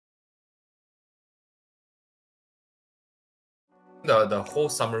the whole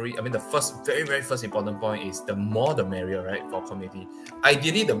summary, I mean, the very first important point is the more the merrier, right, for community.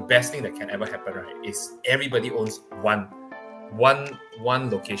 Ideally, the best thing that can ever happen, right, is everybody owns one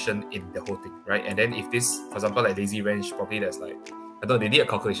location in the whole thing, right? And then if this, for example, like Lazy Ranch, probably there's like, I don't know, they did a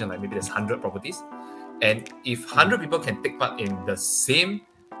calculation, like maybe there's 100 properties. And if 100 people can take part in the same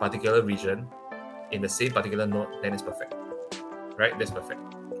particular region, in the same particular node, then it's perfect, right? That's perfect.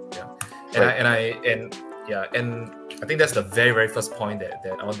 Yeah. And I think that's the very first point that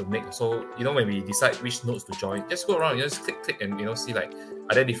I want to make. So, when we decide which nodes to join, just go around, just click and, see like,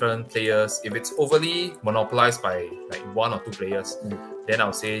 are there different players? If it's overly monopolized by like 1 or 2 players, then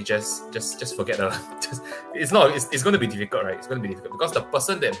I'll say just forget the, it's going to be difficult, right? It's going to be difficult because the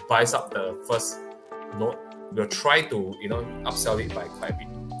person that buys up the first node will try to, upsell it by quite a bit.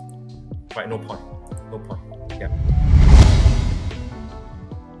 Right, no point. Yeah.